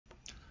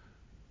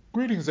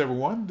Greetings,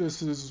 everyone.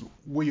 This is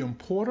William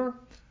Porter,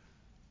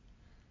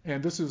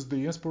 and this is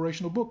the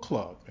Inspirational Book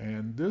Club.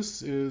 And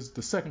this is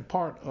the second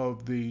part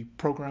of the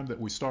program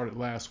that we started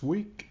last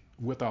week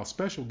with our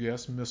special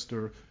guest,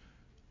 Mr.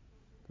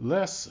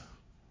 Les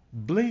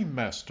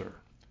Bleemester,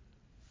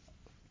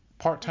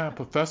 part-time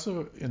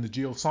professor in the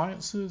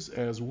geosciences,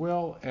 as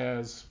well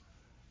as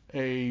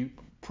a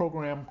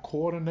program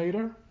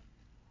coordinator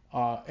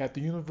at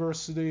the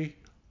University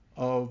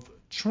of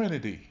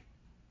Trinity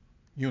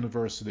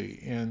University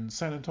in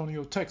San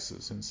Antonio,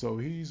 Texas. And so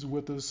he's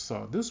with us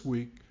this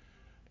week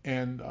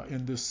and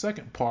in this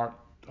second part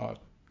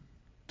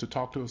to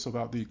talk to us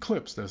about the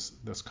eclipse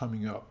that's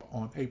coming up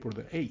on April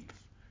the 8th,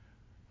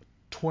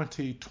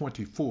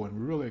 2024. And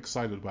we're really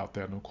excited about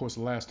that. And of course,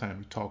 the last time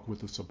he talked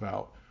with us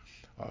about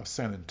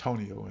San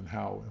Antonio and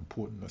how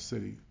important a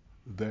city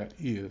that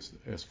is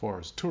as far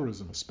as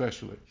tourism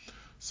especially.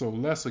 So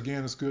Les,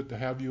 again, it's good to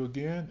have you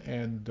again.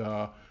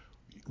 And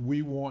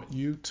we want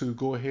you to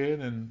go ahead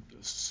and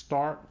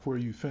start where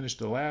you finished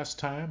the last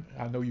time.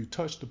 I know you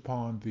touched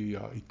upon the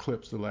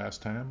eclipse the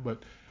last time,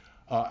 but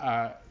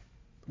I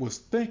was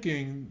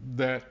thinking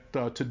that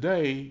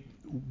today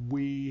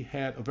we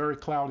had a very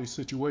cloudy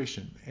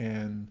situation,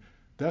 and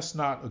that's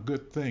not a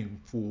good thing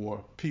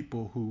for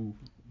people who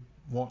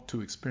want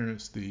to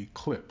experience the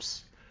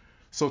eclipse.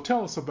 So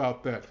tell us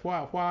about that.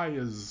 Why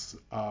is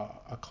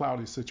a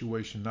cloudy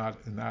situation not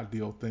an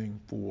ideal thing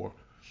for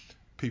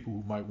people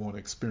who might want to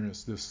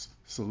experience this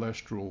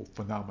celestial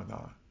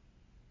phenomenon?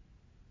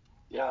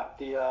 Yeah,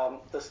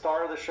 the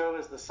star of the show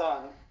is the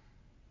sun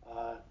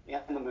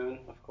and the moon,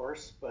 of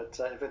course. But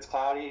if it's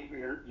cloudy,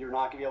 you're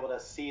not going to be able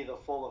to see the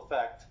full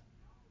effect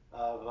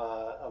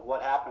of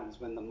what happens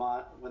when the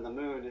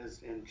moon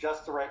is in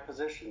just the right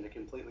position to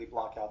completely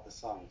block out the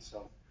sun.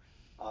 So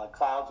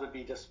clouds would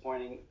be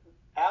disappointing.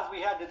 As we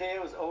had today,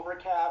 it was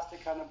overcast.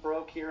 It kind of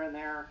broke here and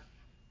there.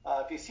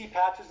 If you see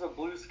patches of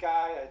blue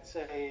sky, I'd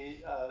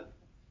say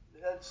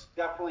that's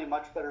definitely a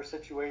much better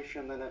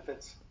situation than if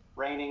it's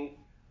raining.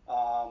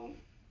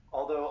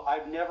 Although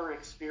I've never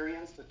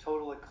experienced a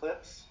total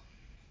eclipse,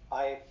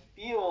 I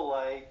feel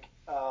like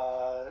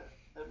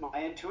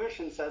my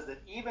intuition says that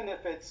even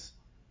if it's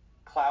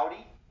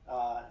cloudy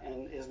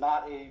and is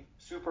not a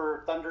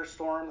super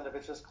thunderstorm, that if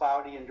it's just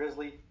cloudy and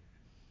drizzly,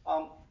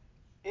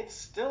 it's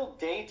still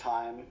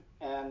daytime,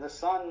 and the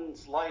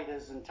sun's light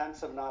is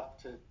intense enough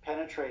to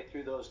penetrate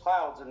through those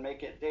clouds and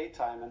make it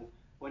daytime. And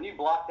when you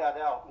block that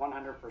out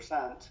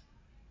 100%,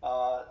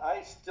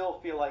 I still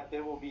feel like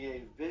there will be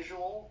a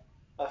visual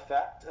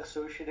effect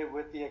associated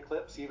with the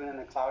eclipse, even in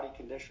a cloudy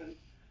condition.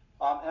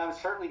 And I'm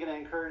certainly going to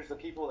encourage the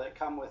people that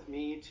come with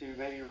me to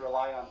maybe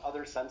rely on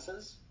other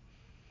senses,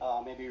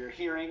 maybe your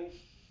hearing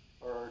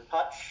or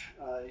touch.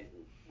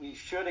 We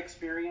should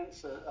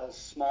experience a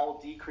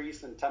small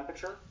decrease in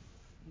temperature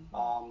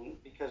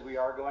because we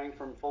are going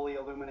from fully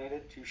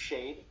illuminated to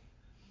shade.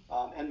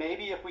 And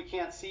maybe if we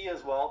can't see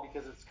as well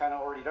because it's kind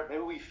of already dark,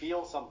 maybe we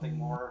feel something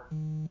more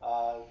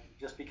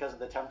just because of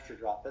the temperature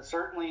drop. But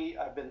certainly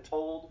I've been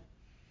told,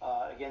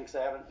 again, because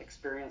I haven't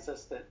experienced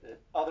this, that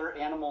other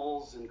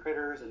animals and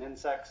critters and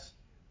insects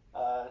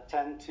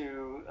tend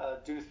to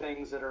do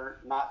things that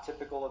are not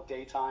typical of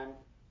daytime.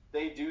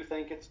 They do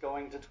think it's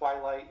going to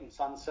twilight and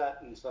sunset,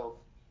 and so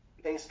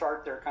they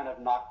start their kind of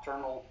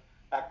nocturnal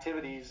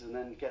activities and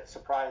then get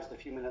surprised a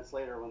few minutes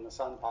later when the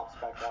sun pops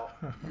back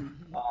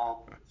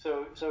out.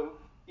 So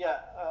yeah,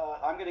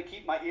 I'm going to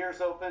keep my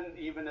ears open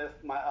even if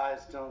my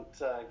eyes don't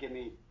give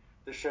me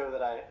the show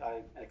that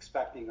I'm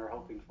expecting or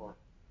hoping for.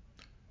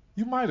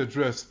 You might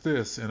address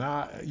this, and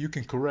you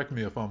can correct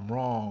me if I'm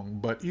wrong,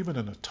 but even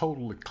in a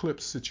total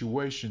eclipse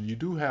situation, you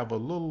do have a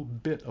little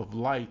bit of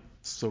light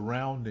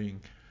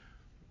surrounding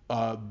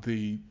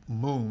the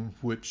moon,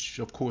 which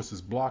of course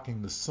is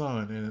blocking the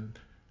sun. And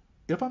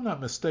if I'm not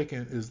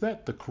mistaken, is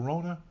that the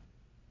corona?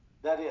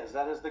 That is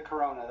the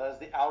corona. That is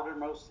the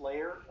outermost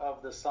layer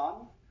of the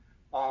sun.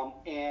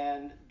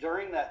 And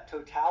during that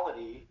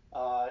totality,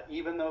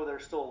 even though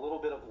there's still a little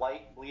bit of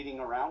light bleeding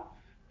around,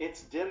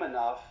 it's dim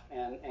enough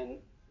and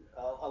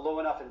a low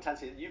enough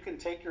intensity that you can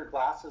take your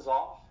glasses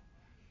off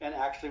and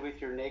actually with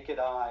your naked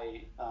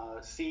eye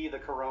see the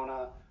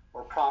corona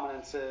or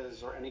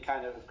prominences or any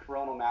kind of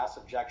coronal mass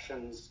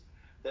ejections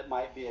that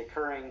might be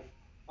occurring.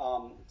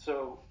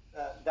 So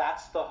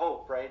that's the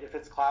hope, right? If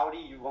it's cloudy,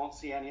 you won't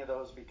see any of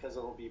those because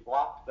it'll be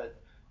blocked. But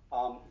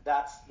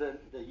that's the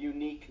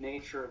unique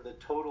nature of the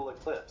total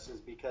eclipse, is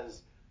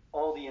because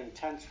all the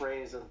intense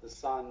rays of the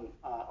sun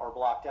are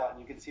blocked out,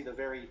 and you can see the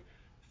very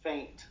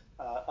faint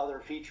other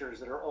features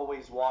that are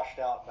always washed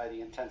out by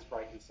the intense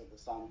brightness of the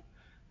sun.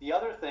 The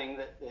other thing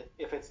that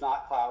if it's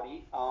not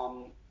cloudy,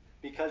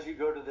 because you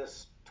go to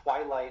this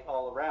twilight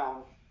all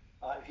around,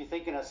 if you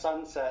think in a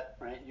sunset,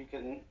 right,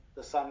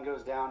 the sun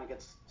goes down, it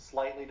gets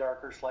slightly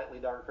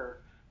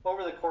darker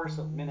over the course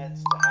of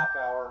minutes to half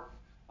hour,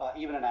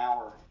 even an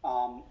hour.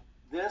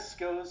 This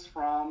goes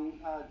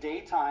from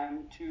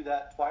daytime to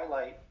that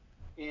twilight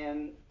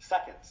in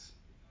seconds.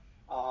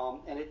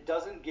 And it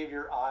doesn't give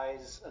your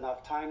eyes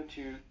enough time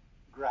to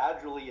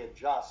gradually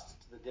adjust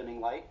to the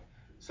dimming light.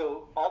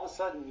 So all of a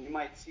sudden you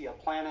might see a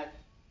planet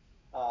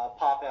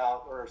pop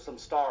out or some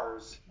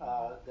stars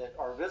that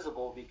are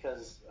visible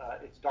because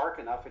it's dark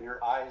enough and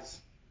your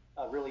eyes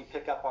really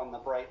pick up on the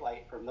bright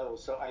light from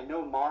those. So I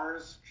know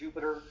Mars,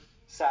 Jupiter,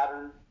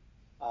 Saturn,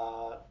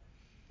 I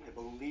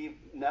believe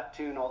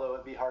Neptune, although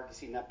it'd be hard to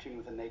see Neptune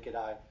with a naked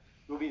eye,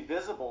 will be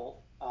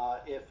visible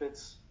if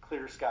it's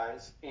clear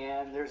skies.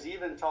 And there's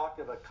even talk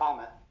of a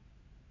comet.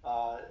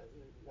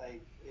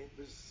 It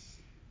was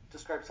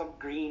described some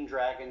green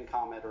dragon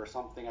comet or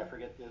something. I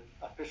forget the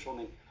official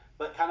name,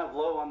 but kind of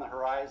low on the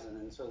horizon.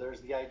 And so there's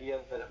the idea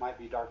that it might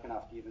be dark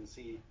enough to even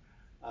see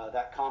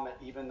that comet,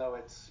 even though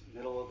it's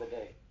middle of the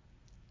day.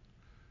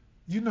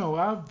 You know,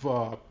 I've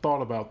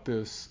thought about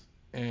this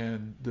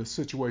and the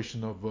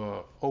situation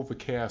of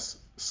overcast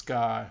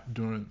sky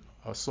during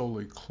a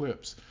solar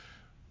eclipse,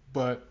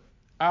 but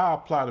I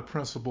apply the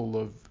principle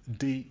of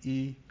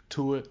DE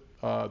to it.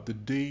 The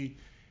D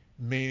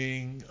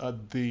meaning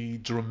the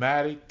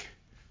dramatic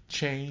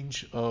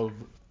change of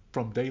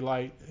from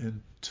daylight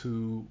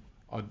into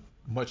a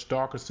much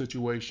darker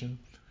situation,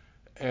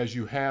 as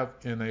you have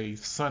in a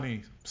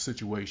sunny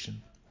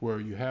situation where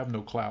you have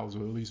no clouds, or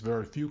at least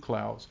very few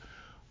clouds.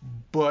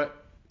 But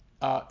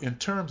in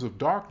terms of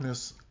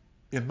darkness,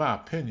 in my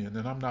opinion,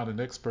 and I'm not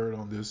an expert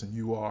on this, and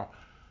you are,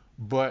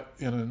 but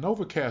in an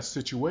overcast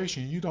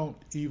situation, you don't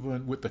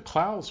even, with the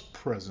clouds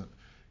present,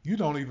 you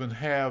don't even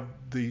have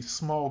the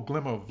small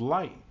glimmer of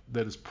light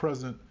that is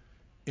present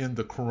in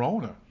the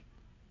corona.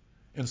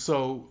 And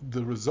so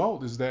the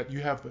result is that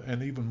you have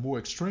an even more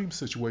extreme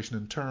situation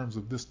in terms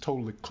of this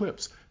total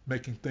eclipse,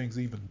 making things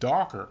even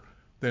darker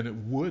than it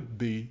would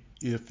be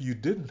if you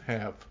didn't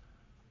have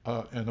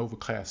an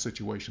overcast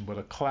situation, but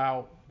a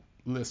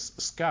cloudless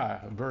sky,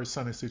 a very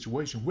sunny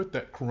situation with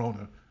that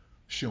corona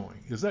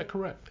showing. Is that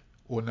correct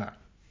or not?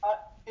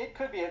 It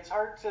could be. It's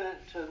hard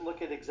to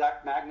look at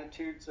exact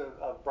magnitudes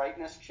of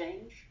brightness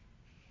change.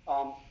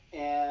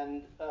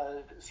 And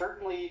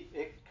certainly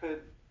it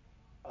could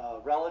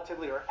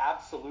relatively or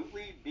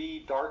absolutely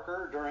be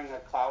darker during a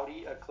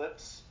cloudy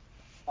eclipse.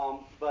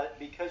 But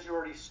because you're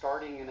already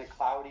starting in a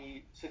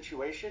cloudy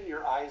situation,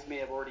 your eyes may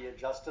have already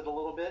adjusted a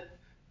little bit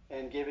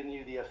and given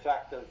you the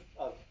effect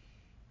of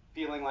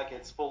feeling like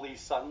it's fully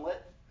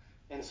sunlit.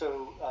 And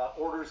so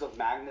orders of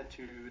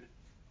magnitude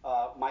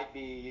might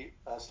be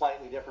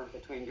slightly different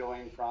between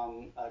going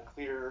from a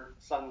clear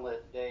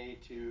sunlit day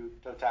to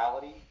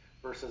totality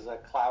versus a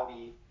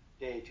cloudy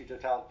day to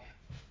totality.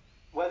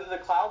 Whether the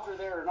clouds are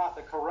there or not,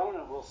 the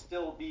corona will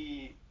still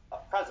be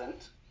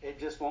present. It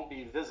just won't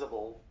be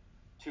visible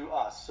to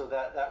us. So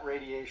that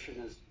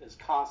radiation is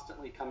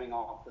constantly coming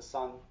off the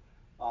sun.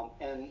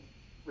 And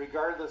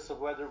regardless of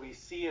whether we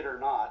see it or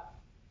not,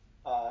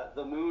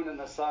 the moon and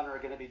the sun are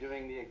going to be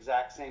doing the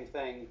exact same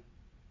thing,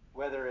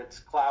 whether it's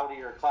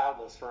cloudy or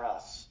cloudless for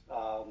us.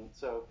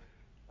 So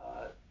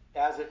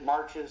as it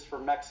marches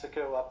from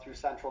Mexico up through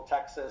central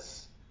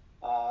Texas,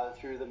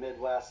 through the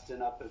Midwest,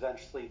 and up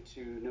eventually to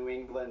New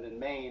England and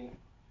Maine,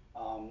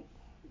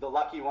 the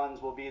lucky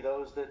ones will be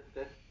those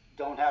that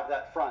don't have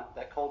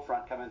that cold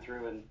front coming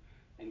through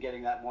and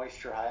getting that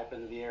moisture high up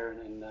into the air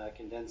and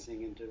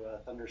condensing into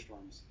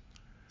thunderstorms.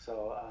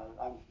 So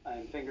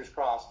I'm fingers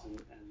crossed, and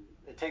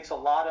it takes a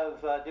lot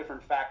of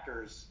different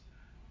factors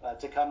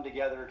to come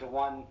together to,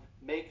 one,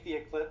 make the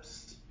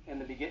eclipse in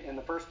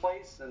the first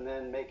place, and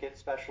then make it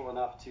special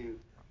enough to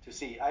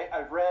see.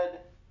 I've read,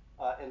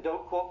 and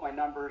don't quote my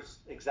numbers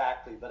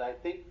exactly, but I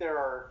think there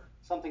are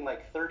something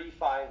like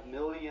 35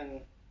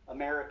 million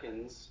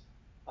Americans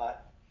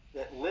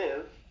that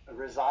live,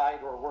 reside,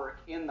 or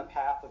work in the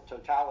path of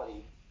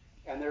totality,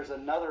 and there's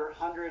another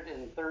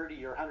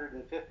 130 or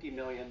 150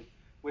 million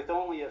with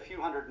only a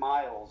few hundred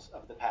miles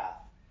of the path.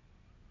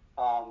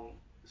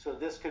 So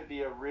this could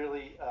be a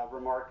really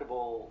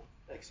remarkable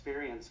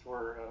experience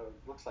for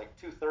looks like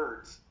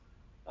 2/3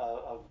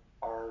 of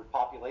our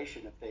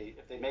population if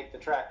they make the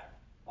trek,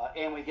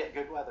 and we get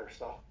good weather.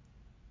 So,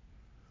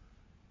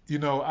 You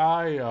know,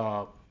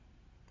 I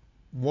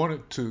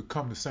wanted to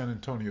come to San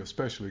Antonio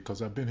especially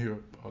because I've been here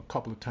a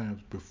couple of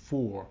times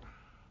before.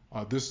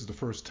 This is the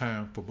first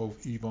time for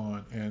both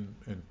Yvonne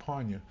and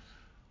Panya.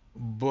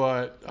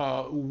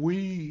 But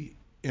we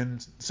in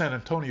San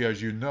Antonio,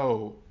 as you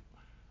know,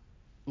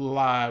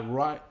 lie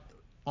right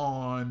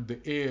on the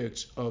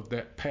edge of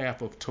that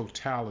path of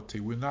totality.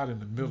 We're not in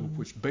the middle,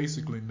 which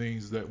basically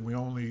means that we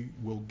only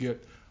will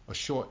get a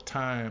short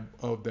time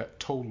of that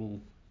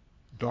total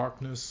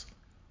darkness.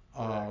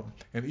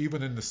 And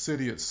even in the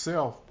city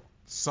itself,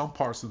 some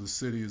parts of the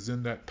city is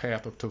in that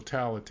path of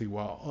totality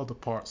while other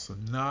parts are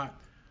not.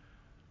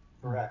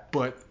 correct.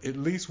 But at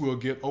least we'll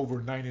get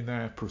over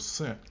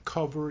 99%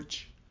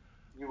 coverage.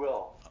 You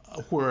will.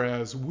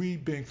 Whereas we,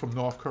 being from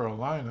North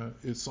Carolina,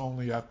 it's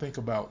only, I think,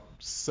 about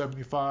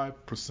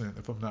 75%,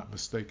 if I'm not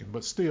mistaken.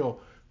 But still,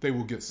 they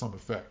will get some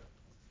effect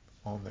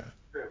on that.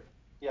 True.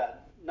 Yeah.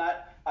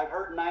 I've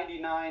heard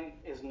 99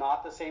 is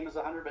not the same as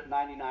 100, but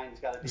 99's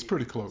got to be. It's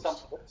pretty close.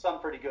 Some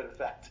pretty good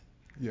effect.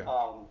 Yeah.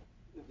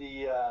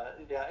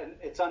 And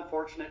it's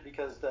unfortunate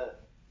because the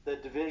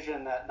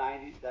division that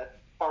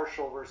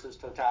partial versus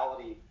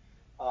totality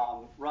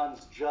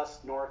runs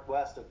just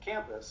northwest of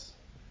campus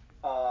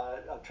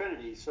of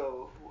Trinity.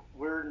 So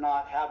we're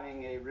not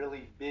having a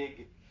really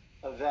big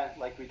event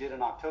like we did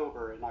in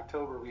October. In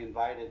October, we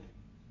invited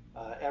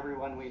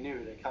everyone we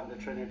knew to come to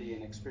Trinity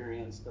and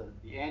experience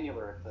the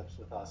annular eclipse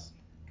with us,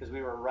 because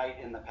we were right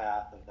in the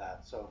path of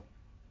that. So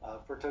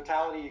for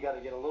totality, you got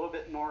to get a little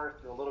bit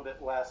north or a little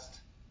bit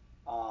west.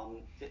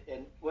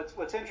 And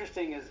what's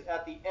interesting is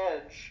at the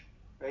edge,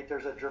 right,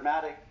 there's a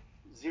dramatic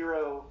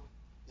 0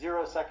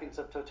 seconds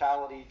of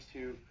totality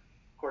to,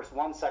 of course,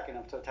 1 second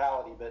of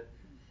totality. But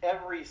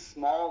every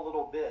small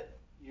little bit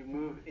you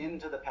move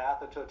into the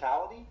path of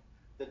totality,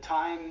 the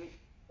time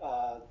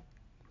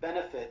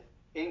benefit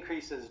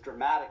increases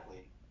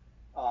dramatically.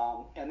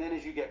 And then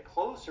as you get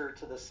closer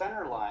to the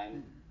center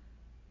line,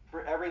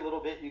 for every little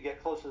bit you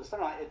get closer to the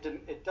center line,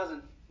 it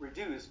doesn't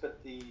reduce,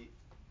 but the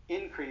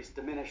increase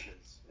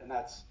diminishes. And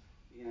that's,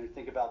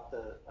 think about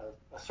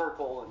a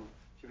circle, and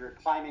if you're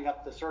climbing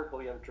up the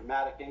circle, you have a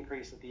dramatic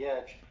increase at the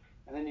edge,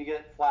 and then you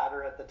get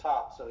flatter at the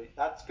top. So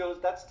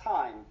that's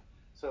time.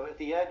 So at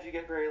the edge you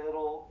get very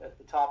little, at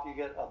the top you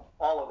get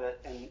all of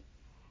it, and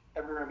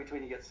everywhere in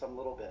between you get some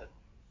little bit.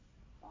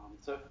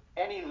 So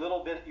any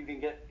little bit you can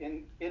get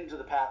into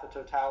the path of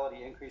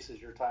totality increases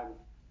your time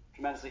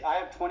tremendously. I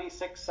have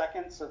 26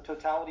 seconds of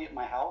totality at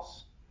my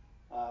house,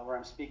 where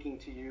I'm speaking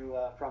to you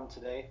from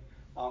today.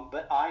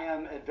 But I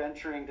am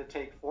adventuring to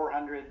take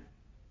 400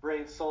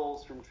 brave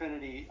souls from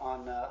Trinity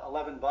on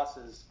 11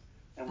 buses,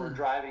 and we're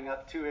driving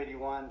up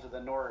 281 to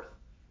the north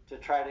to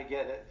try to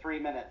get at 3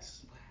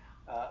 minutes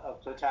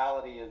of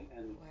totality,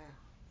 and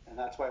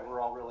that's why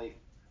we're all really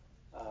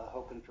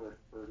hoping for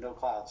no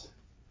clouds.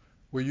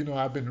 Well,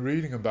 I've been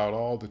reading about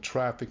all the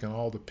traffic and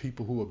all the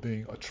people who are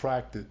being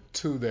attracted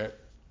to that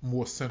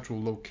more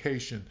central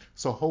location.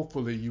 So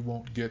hopefully you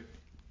won't get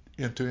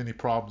into any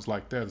problems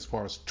like that as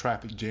far as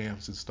traffic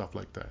jams and stuff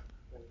like that.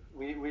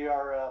 We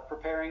are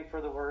preparing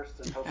for the worst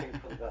and hoping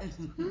for the best.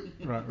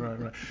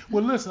 Right.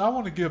 Well, listen, I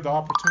want to give the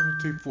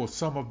opportunity for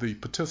some of the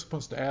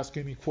participants to ask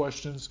any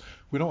questions.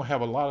 We don't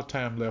have a lot of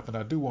time left, and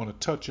I do want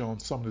to touch on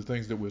some of the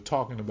things that we're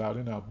talking about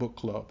in our book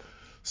club.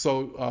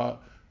 So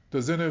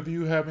does any of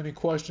you have any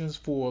questions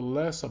for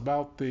Les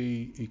about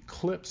the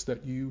eclipse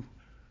that you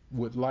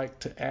would like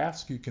to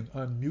ask? You can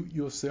unmute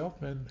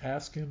yourself and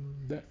ask him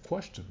that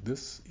question.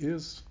 This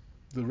is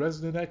the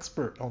resident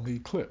expert on the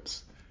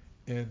eclipse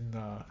in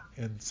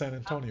San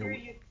Antonio.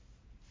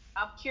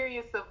 I'm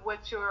curious of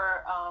what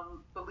your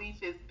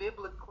belief is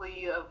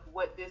biblically of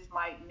what this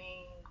might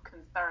mean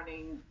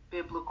concerning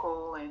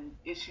biblical and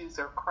issues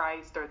of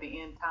Christ or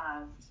the end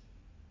times.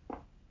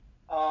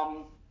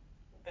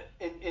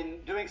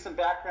 In doing some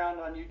background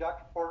on you,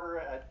 Dr.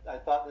 Porter, I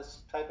thought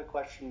this type of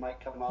question might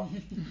come up.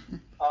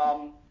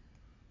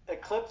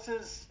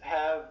 Eclipses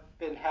have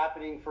been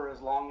happening for as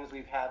long as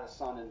we've had a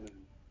sun and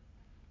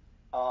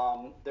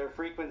moon. Their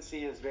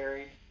frequency is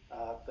varied,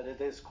 but it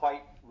is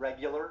quite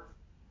regular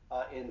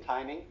in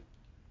timing.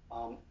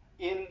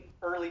 In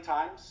early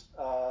times,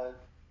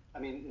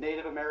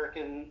 Native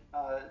American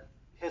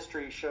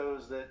history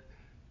shows that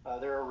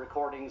there are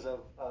recordings of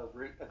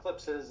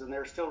eclipses, and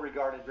they're still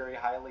regarded very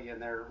highly in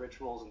their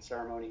rituals and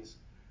ceremonies.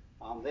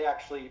 They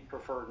actually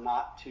prefer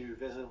not to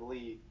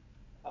visibly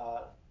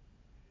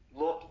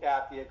look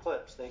at the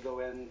eclipse. They go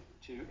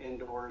into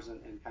indoors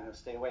and kind of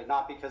stay away,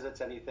 not because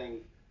it's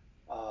anything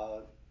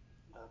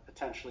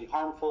potentially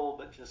harmful,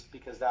 but just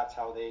because that's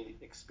how they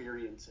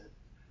experience it.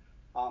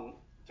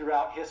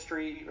 Throughout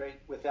history, right,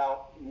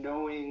 without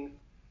knowing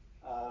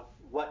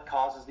what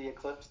causes the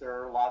eclipse,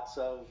 there are lots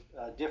of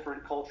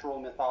different cultural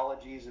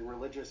mythologies and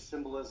religious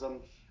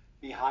symbolism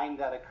behind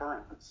that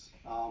occurrence.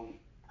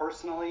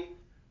 Personally,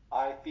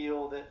 I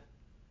feel that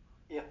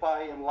if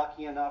I am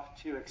lucky enough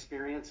to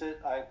experience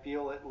it, I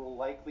feel it will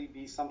likely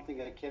be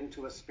something akin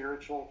to a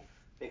spiritual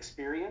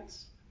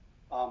experience,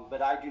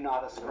 but I do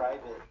not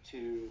ascribe it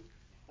to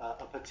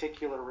a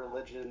particular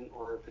religion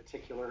or a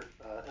particular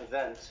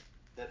event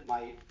that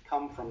might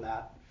come from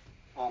that.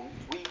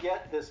 We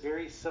get this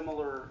very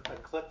similar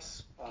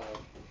eclipse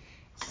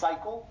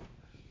cycle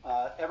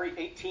every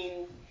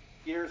 18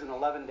 years and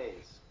 11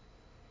 days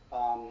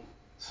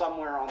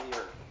somewhere on the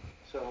Earth.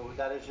 So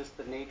that is just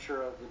the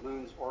nature of the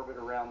moon's orbit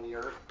around the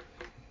Earth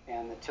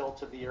and the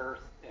tilt of the Earth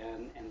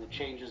and the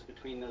changes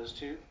between those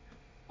two.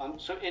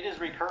 So it is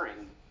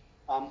recurring.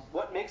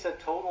 What makes a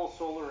total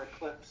solar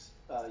eclipse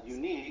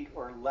unique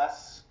or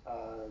less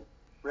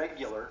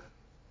regular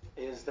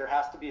is there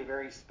has to be a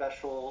very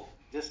special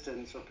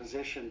distance or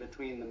position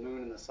between the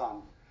moon and the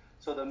sun.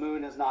 So the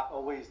moon is not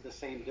always the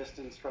same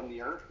distance from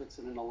the Earth. It's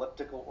in an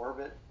elliptical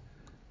orbit.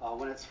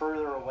 When it's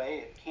further away,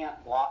 it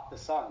can't block the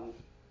sun.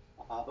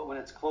 But when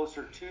it's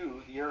closer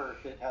to the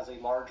Earth, it has a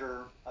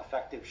larger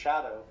effective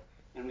shadow,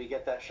 and we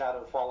get that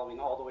shadow following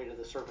all the way to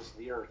the surface of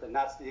the Earth. And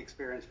that's the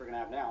experience we're going to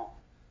have now.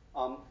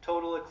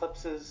 Total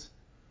eclipses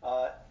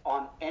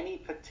on any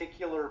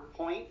particular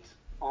point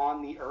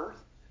on the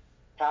Earth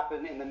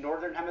happen in the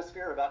northern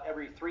hemisphere about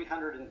every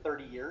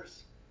 330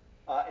 years,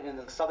 and in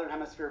the southern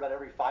hemisphere about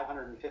every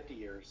 550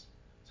 years.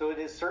 So it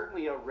is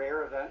certainly a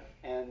rare event,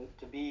 and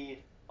to be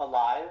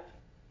alive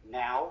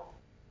now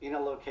in a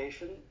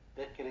location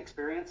that can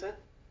experience it,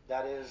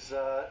 that is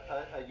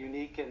a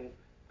unique and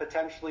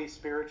potentially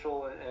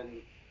spiritual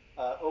and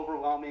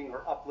overwhelming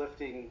or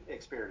uplifting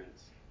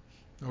experience.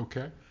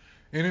 Okay.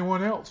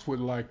 Anyone else would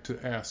like to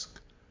ask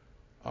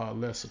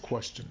Les a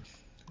question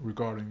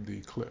regarding the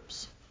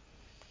eclipse?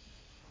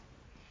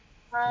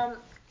 And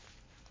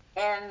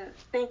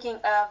thinking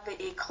of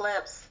the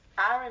eclipse,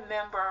 I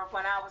remember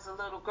when I was a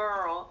little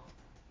girl,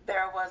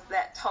 there was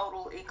that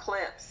total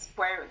eclipse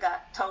where it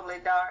got totally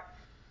dark.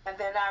 And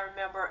then I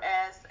remember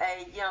as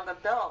a young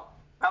adult,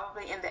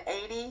 probably in the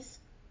 80s,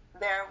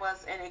 there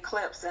was an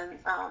eclipse, and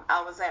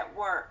I was at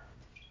work.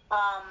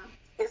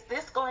 Is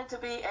this going to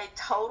be a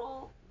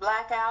total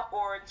blackout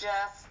or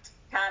just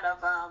kind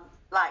of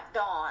like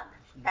dawn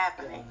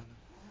happening?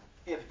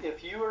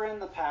 If you are in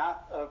the path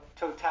of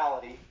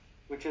totality,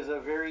 which is a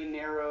very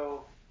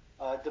narrow,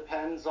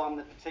 depends on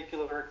the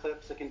particular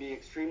eclipse. It can be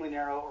extremely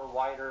narrow or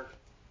wider,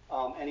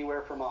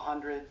 anywhere from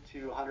 100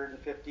 to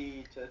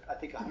 150 to I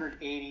think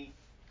 180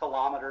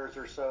 kilometers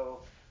or so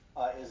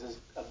is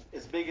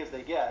as big as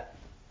they get.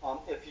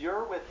 If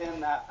you're within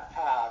that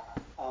path,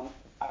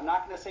 I'm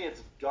not going to say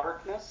it's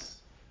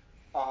darkness,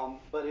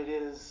 but it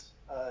is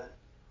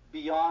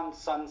beyond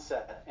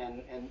sunset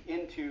and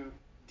into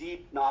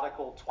deep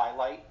nautical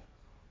twilight.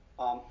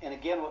 And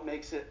again, what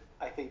makes it,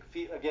 I think,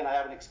 again, I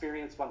haven't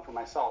experienced one for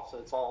myself, so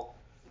it's all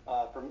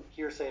from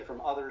hearsay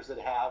from others that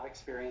have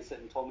experienced it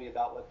and told me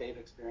about what they've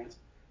experienced,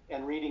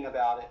 and reading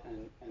about it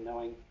and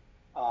knowing,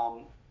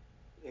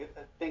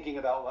 thinking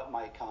about what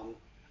might come.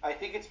 I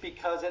think it's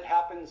because it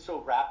happens so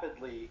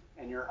rapidly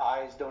and your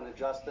eyes don't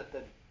adjust that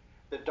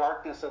the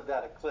darkness of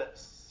that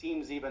eclipse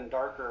seems even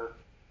darker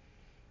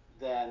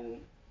than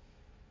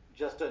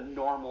just a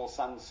normal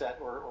sunset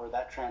or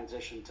that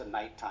transition to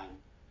nighttime.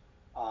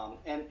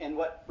 And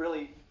what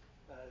really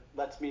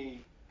lets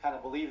me kind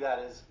of believe that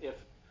is if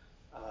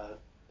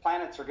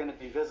planets are going to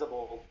be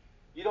visible,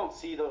 you don't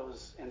see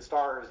those in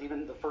stars,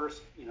 even the first,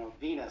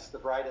 Venus, the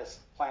brightest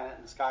planet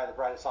in the sky, the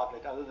brightest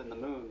object other than the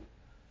moon.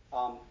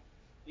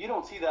 You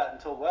don't see that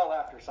until well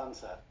after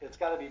sunset. It's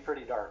got to be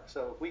pretty dark.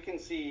 So if we can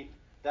see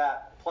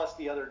that plus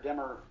the other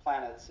dimmer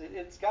planets,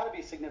 it's got to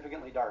be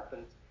significantly dark,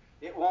 but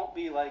it won't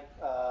be like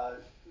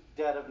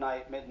dead of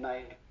night,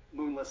 midnight,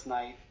 moonless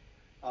night.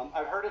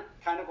 I've heard it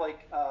kind of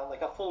like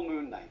a full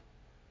moon night,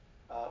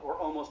 or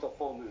almost a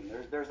full moon.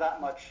 There's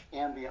that much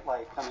ambient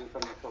light coming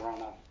from the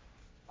corona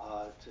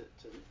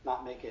to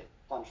not make it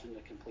plunged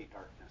into complete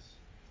darkness.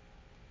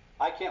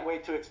 I can't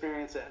wait to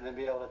experience it and then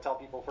be able to tell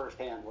people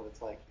firsthand what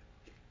it's like.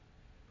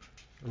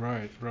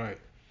 Right, right.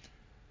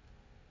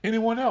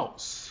 Anyone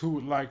else who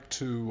would like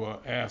to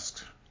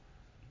ask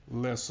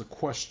Les a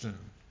question?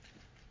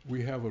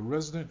 We have a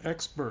resident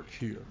expert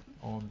here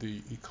on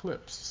the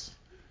eclipse.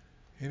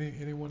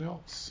 Anyone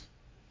else?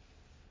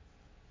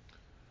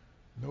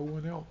 No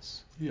one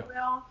else? Yeah.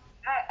 Well,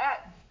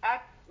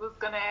 I was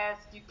going to ask,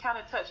 you kind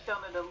of touched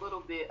on it a little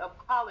bit,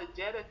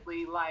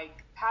 apologetically,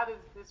 like, how does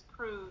this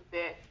prove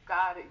that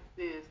God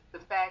exists? The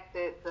fact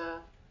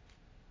that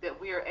that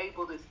we are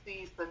able to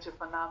see such a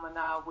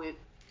phenomena with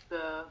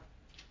the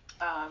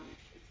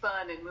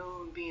sun and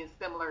moon being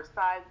similar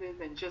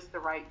sizes and just the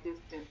right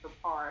distance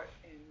apart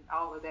and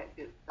all of that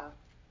good stuff.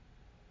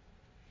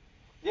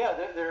 Yeah,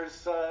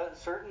 there's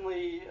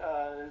certainly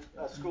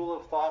a school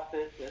of thought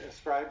that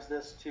ascribes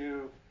this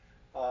to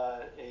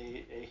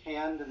a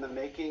hand in the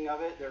making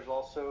of it. There's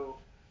also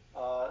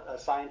a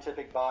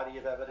scientific body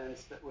of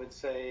evidence that would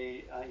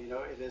say,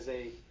 it is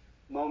a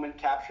moment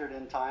captured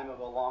in time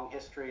of a long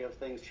history of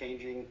things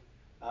changing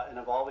and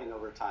evolving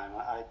over time.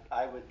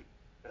 I would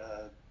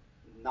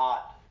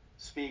not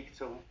speak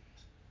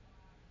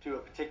to a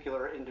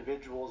particular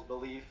individual's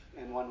belief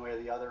in one way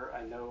or the other.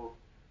 I know,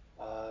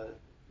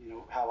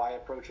 how I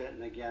approach it,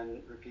 and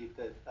again, repeat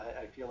that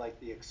I feel like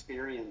the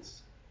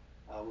experience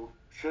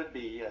should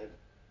be, I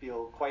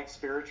feel, quite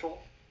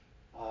spiritual,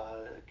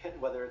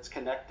 whether it's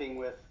connecting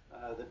with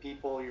the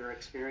people you're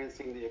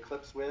experiencing the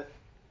eclipse with,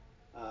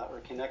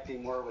 or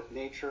connecting more with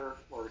nature,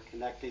 or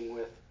connecting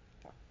with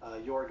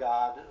your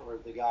God or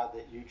the God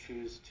that you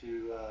choose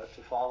to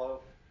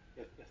follow.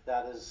 If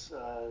that is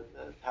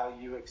how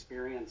you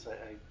experience,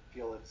 I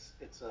feel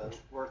it's a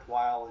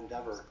worthwhile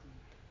endeavor.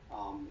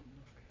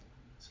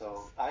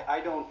 So I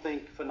don't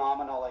think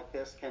phenomena like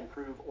this can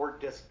prove or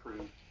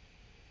disprove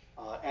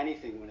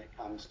anything when it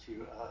comes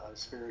to a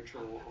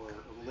spiritual or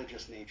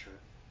religious nature.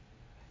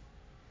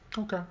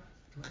 Okay.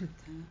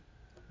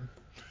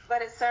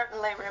 But it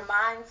certainly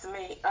reminds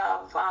me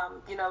of,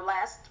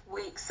 last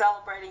week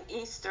celebrating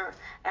Easter,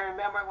 and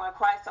remember when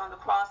Christ on the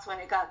cross, when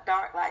it got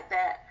dark like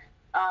that.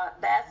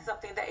 That's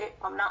something that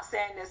I'm not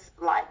saying it's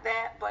like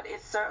that, but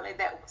it's certainly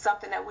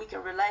something that we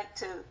can relate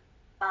to,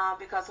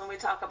 because when we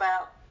talk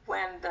about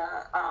when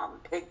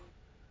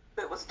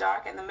it was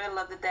dark in the middle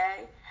of the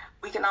day,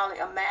 we can only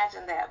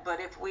imagine that. But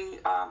if we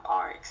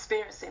are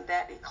experiencing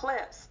that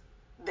eclipse,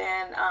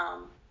 then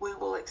we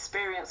will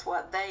experience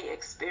what they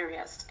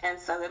experienced. And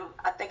so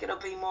I think it'll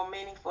be more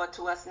meaningful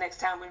to us next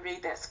time we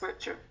read that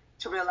scripture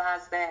to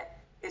realize that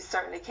it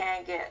certainly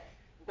can get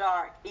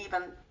dark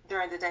even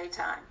during the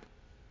daytime.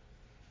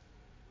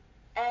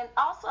 And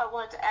also I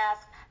wanted to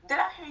ask, did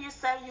I hear you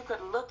say you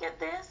could look at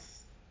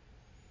this?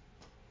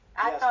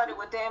 I thought it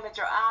would damage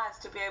your eyes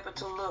to be able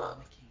to look.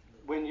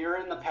 When you're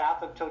in the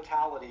path of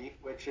totality,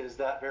 which is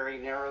that very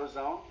narrow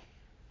zone,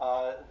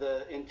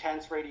 the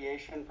intense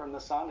radiation from the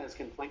sun is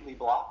completely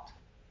blocked.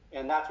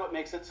 And that's what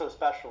makes it so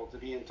special to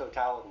be in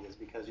totality, is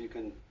because you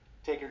can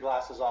take your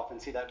glasses off and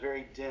see that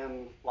very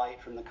dim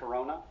light from the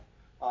corona.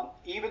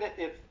 Even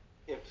if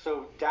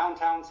so,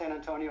 downtown San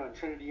Antonio and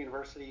Trinity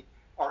University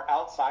are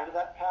outside of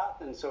that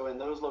path. And so in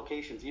those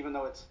locations, even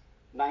though it's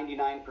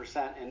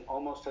 99% and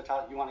almost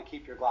totality, you want to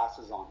keep your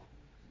glasses on.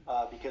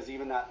 Because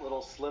even that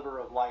little sliver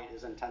of light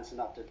is intense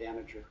enough to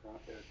damage your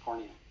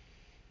cornea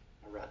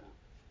or retina.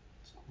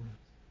 So,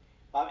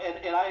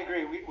 and I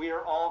agree. We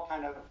are all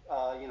kind of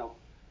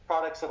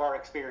products of our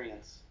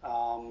experience,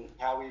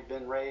 how we've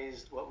been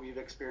raised, what we've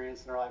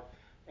experienced in our life,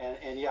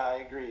 and yeah, I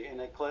agree. An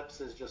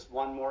eclipse is just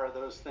one more of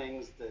those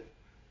things that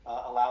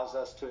allows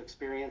us to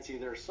experience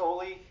either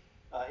solely,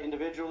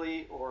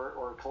 individually,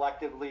 or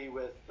collectively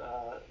with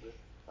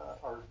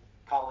our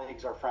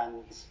colleagues, our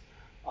friends.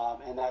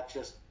 And that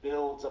just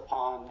builds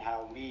upon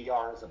how we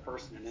are as a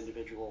person, an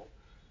individual,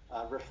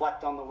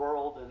 reflect on the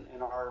world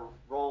and our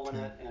role in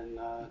it, and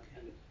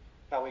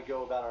how we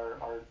go about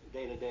our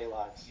day-to-day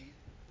lives.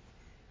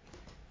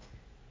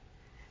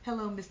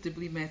 Hello, Mr.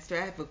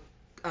 Bleemaster.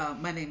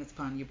 My name is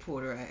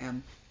WilliamPorter. I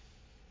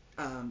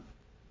am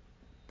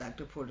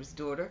Dr. Porter's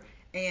daughter,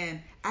 and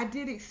I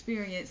did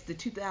experience the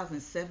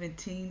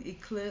 2017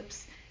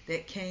 eclipse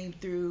that came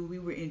through. We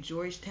were in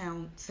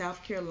Georgetown,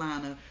 South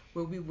Carolina,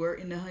 where we were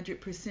in the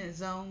 100%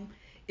 zone.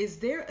 Is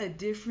there a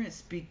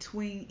difference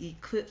between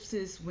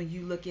eclipses when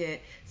you look at,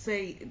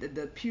 say,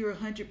 the pure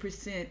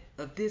 100%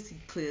 of this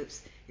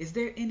eclipse? Is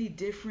there any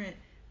difference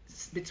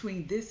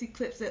between this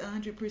eclipse at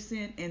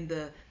 100% and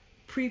the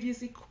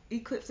previous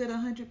eclipse at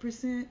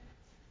 100%?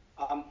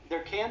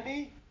 There can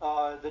be.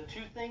 The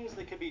two things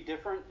that could be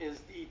different is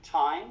the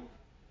time,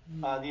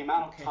 the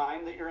amount of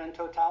time that you're in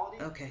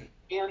totality. Okay.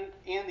 And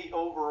the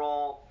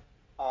overall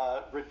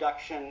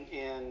reduction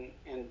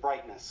in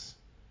brightness.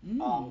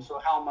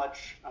 So how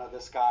much the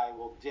sky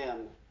will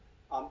dim.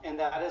 And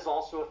that is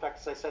also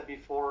affects, as I said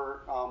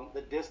before,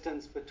 the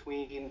distance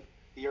between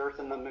the Earth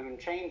and the Moon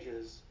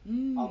changes.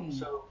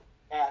 So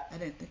at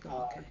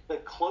the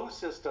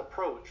closest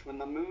approach, when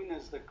the Moon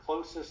is the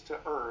closest to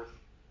Earth,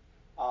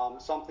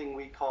 something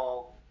we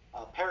call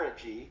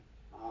perigee,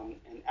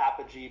 and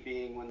apogee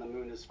being when the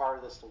Moon is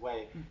farthest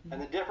away.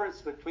 And the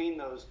difference between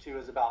those two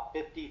is about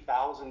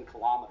 50,000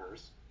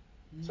 kilometers.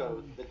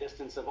 So the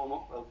distance of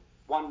almost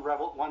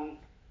one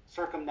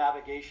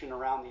circumnavigation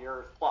around the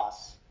Earth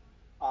plus.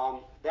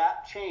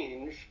 That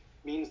change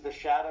means the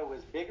shadow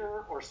is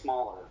bigger or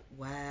smaller.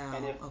 Wow.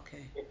 And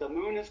if the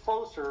Moon is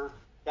closer,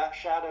 that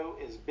shadow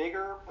is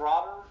bigger,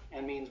 broader,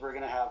 and means we're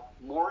going to have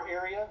more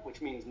area,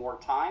 which means more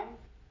time,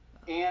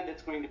 and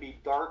it's going to be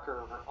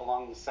darker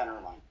along the center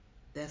line.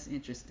 That's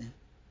interesting.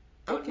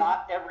 So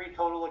not every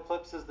total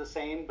eclipse is the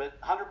same, but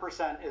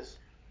 100% is,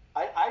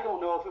 I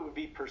don't know if it would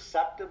be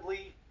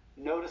perceptibly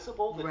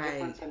noticeable, the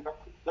difference in,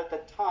 but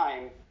the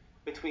time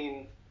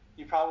between,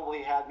 you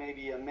probably had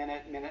maybe a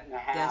minute and a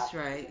half. That's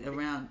right,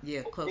 around,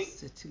 close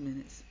to 2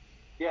 minutes.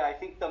 Yeah, I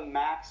think the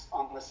max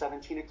on the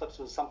 17 eclipse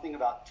was something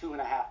about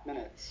 2.5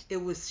 minutes.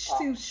 It was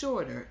seems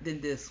shorter than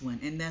this one,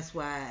 and that's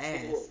why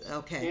I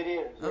asked. It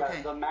is.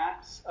 Yeah, the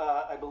max,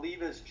 I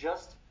believe, is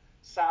just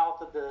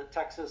south of the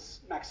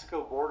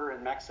Texas-Mexico border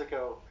in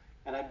Mexico,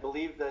 and I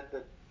believe that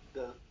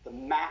the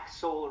max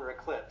solar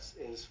eclipse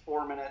is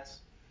 4 minutes,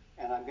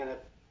 and I'm going to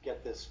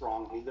get this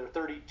wrong, either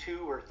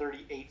 32 or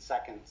 38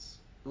 seconds.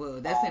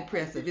 Well, that's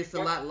impressive. It's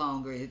a lot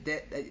longer.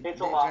 That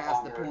it's a lot drives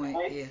longer. The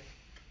point.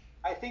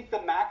 I think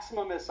the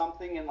maximum is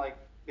something in like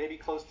maybe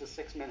close to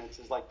 6 minutes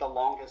is like the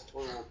longest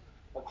total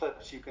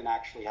eclipse you can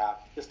actually have,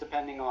 just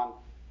depending on,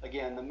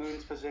 again, the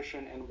Moon's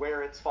position and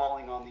where it's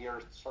falling on the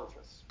Earth's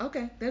surface.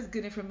 Okay, that's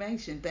good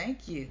information.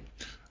 Thank you.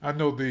 I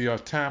know the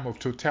time of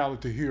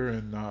totality here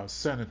in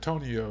San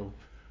Antonio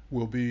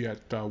will be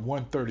at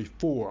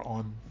 1:34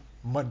 on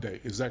Monday.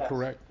 Is that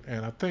correct?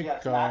 And I think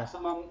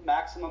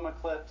maximum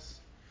eclipse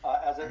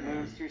as it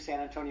moves through San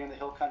Antonio and the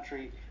Hill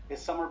Country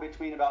is somewhere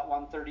between about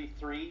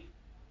 1:33.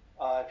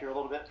 If you're a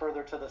little bit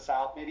further to the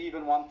south, maybe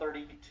even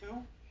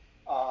 1:32,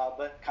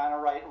 but kind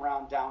of right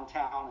around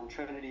downtown and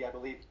Trinity, I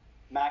believe.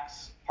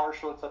 Max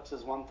partial eclipse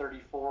is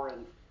 1:34,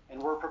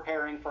 and we're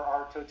preparing for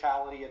our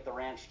totality at the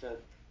ranch to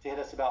hit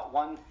us about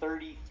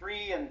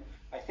 1:33 and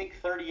I think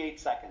 38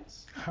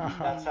 seconds.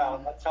 That's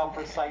how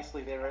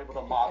precisely they were able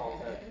to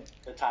model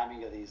the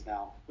timing of these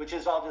now, which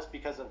is all just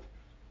because of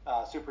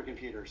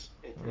supercomputers.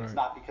 It's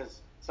not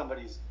because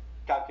somebody's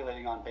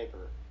calculating on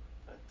paper.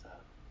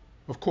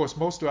 Of course,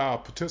 most of our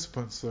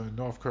participants are in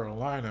North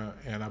Carolina,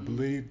 and I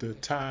believe the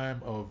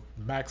time of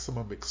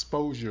maximum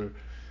exposure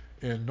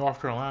in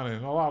North Carolina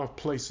and a lot of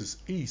places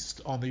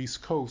east on the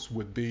East Coast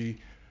would be,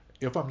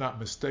 if I'm not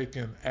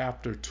mistaken,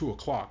 after 2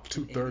 o'clock,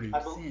 2:30.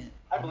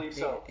 I believe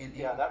so.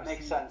 Yeah, that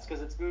makes sense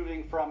because it's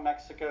moving from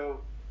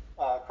Mexico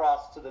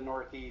across to the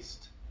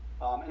northeast,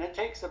 and it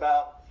takes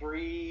about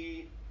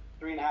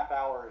 3.5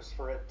 hours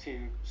for it to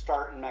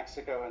start in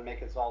Mexico and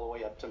make it all the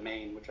way up to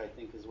Maine, which I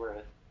think is where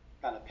it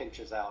kind of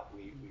pinches out.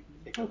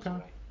 It goes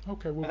away.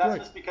 Okay, well, and that's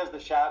great. just because the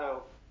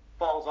shadow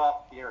falls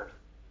off the earth.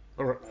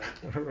 All right,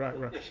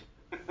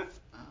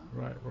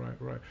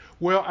 right.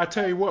 Well, I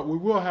tell you what, we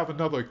will have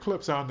another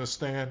eclipse, I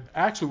understand.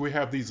 Actually, we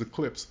have these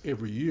eclipses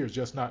every year,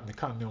 just not in the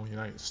continental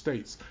United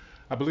States.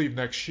 I believe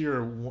next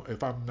year,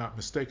 if I'm not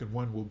mistaken,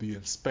 one will be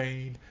in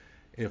Spain,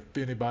 if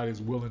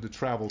anybody's willing to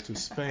travel to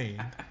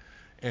Spain.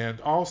 And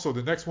also,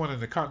 the next one in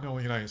the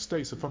continental United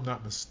States, if I'm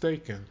not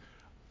mistaken,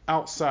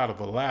 outside of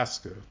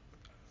Alaska,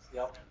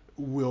 Yep.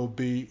 will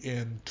be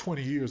in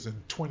 20 years, in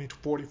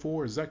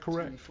 2044. Is that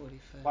correct?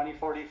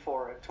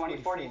 2044.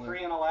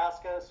 2043 in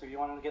Alaska, so you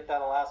want to get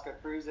that Alaska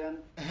cruise in.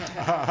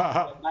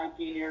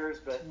 19 years,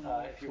 but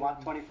if you want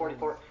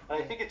 2044,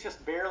 and I think it's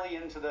just barely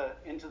into the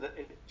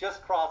it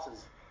just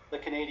crosses the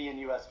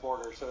Canadian-U.S.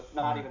 border, so it's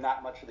not even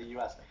that much of the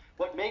U.S.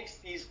 What makes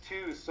these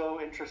two so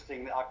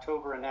interesting,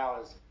 October and now,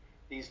 is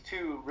these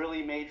two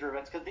really major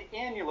events, because the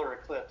annular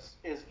eclipse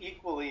is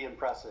equally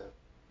impressive.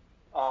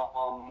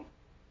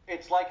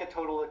 It's like a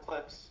total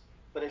eclipse,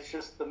 but it's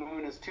just the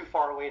moon is too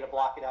far away to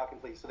block it out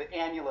completely. So the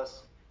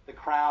annulus, the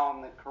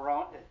crown, the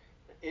corona,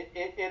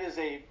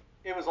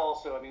 it was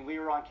also, I mean, we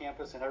were on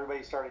campus and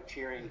everybody started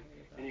cheering,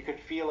 and you could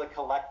feel a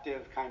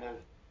collective kind of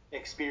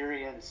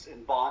experience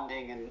and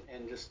bonding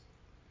and just,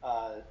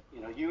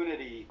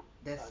 unity.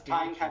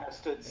 Time kind of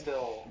stood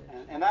still.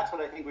 And that's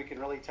what I think we can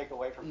really take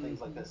away from things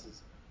like this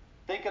is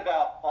think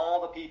about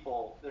all the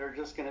people that are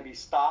just going to be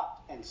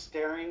stopped and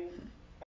staring